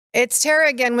It's Tara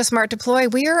again with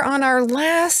SmartDeploy. We are on our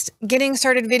last getting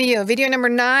started video number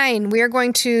 9. We are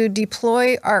going to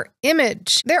deploy our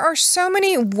image. There are so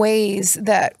many ways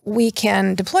that we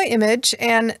can deploy image,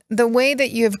 and the way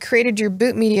that you have created your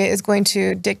boot media is going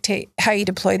to dictate how you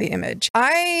deploy the image.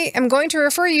 I am going to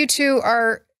refer you to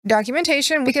our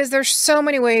documentation because there's so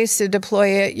many ways to deploy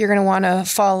it. You're going to want to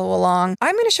follow along.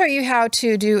 I'm going to show you how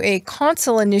to do a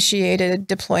console initiated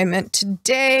deployment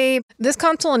today. This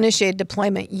console initiated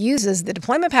deployment uses the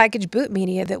deployment package boot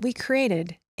media that we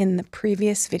created in the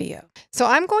previous video. So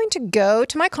I'm going to go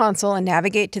to my console and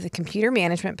navigate to the computer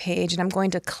management page, and I'm going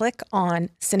to click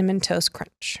on Cinnamon Toast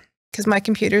Crunch because my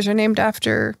computers are named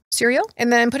after cereal,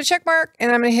 and then put a check mark,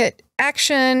 and I'm going to hit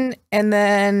action, and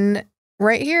then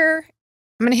right here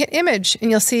I'm going to hit image, and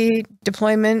you'll see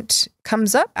deployment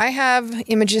comes up. I have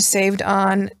images saved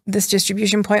on this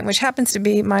distribution point, which happens to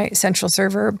be my central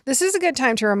server. This is a good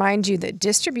time to remind you that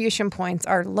distribution points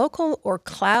are local or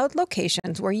cloud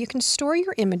locations where you can store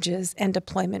your images and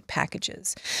deployment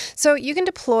packages, so you can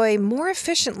deploy more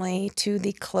efficiently to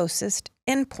the closest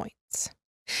endpoints.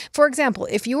 For example,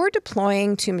 if you are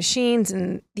deploying to machines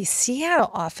in the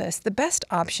Seattle office, the best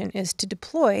option is to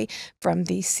deploy from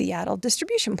the Seattle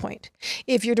distribution point.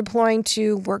 If you're deploying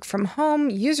to work from home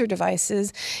user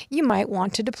devices, you might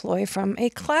want to deploy from a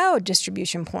cloud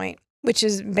distribution point, which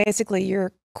is basically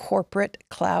your corporate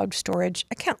cloud storage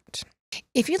account.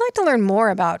 If you'd like to learn more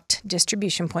about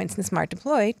distribution points in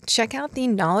SmartDeploy, check out the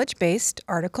knowledge-based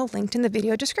article linked in the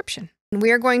video description.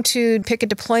 We are going to pick a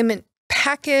deployment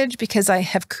package because I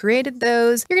have created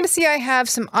those. You're going to see I have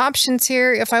some options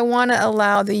here. If I want to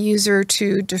allow the user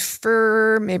to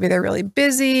defer, maybe they're really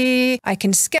busy, I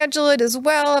can schedule it as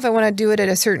well if I want to do it at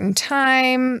a certain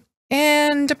time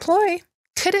and deploy.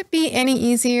 Could it be any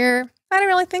easier? I don't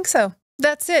really think so.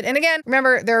 That's it. And again,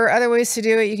 remember, there are other ways to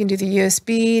do it. You can do the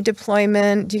USB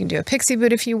deployment. You can do a Pixie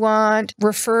boot if you want.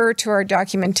 Refer to our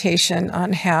documentation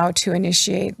on how to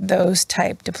initiate those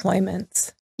type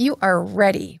deployments. You are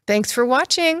ready. Thanks for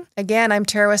watching. Again, I'm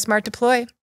Tara with SmartDeploy.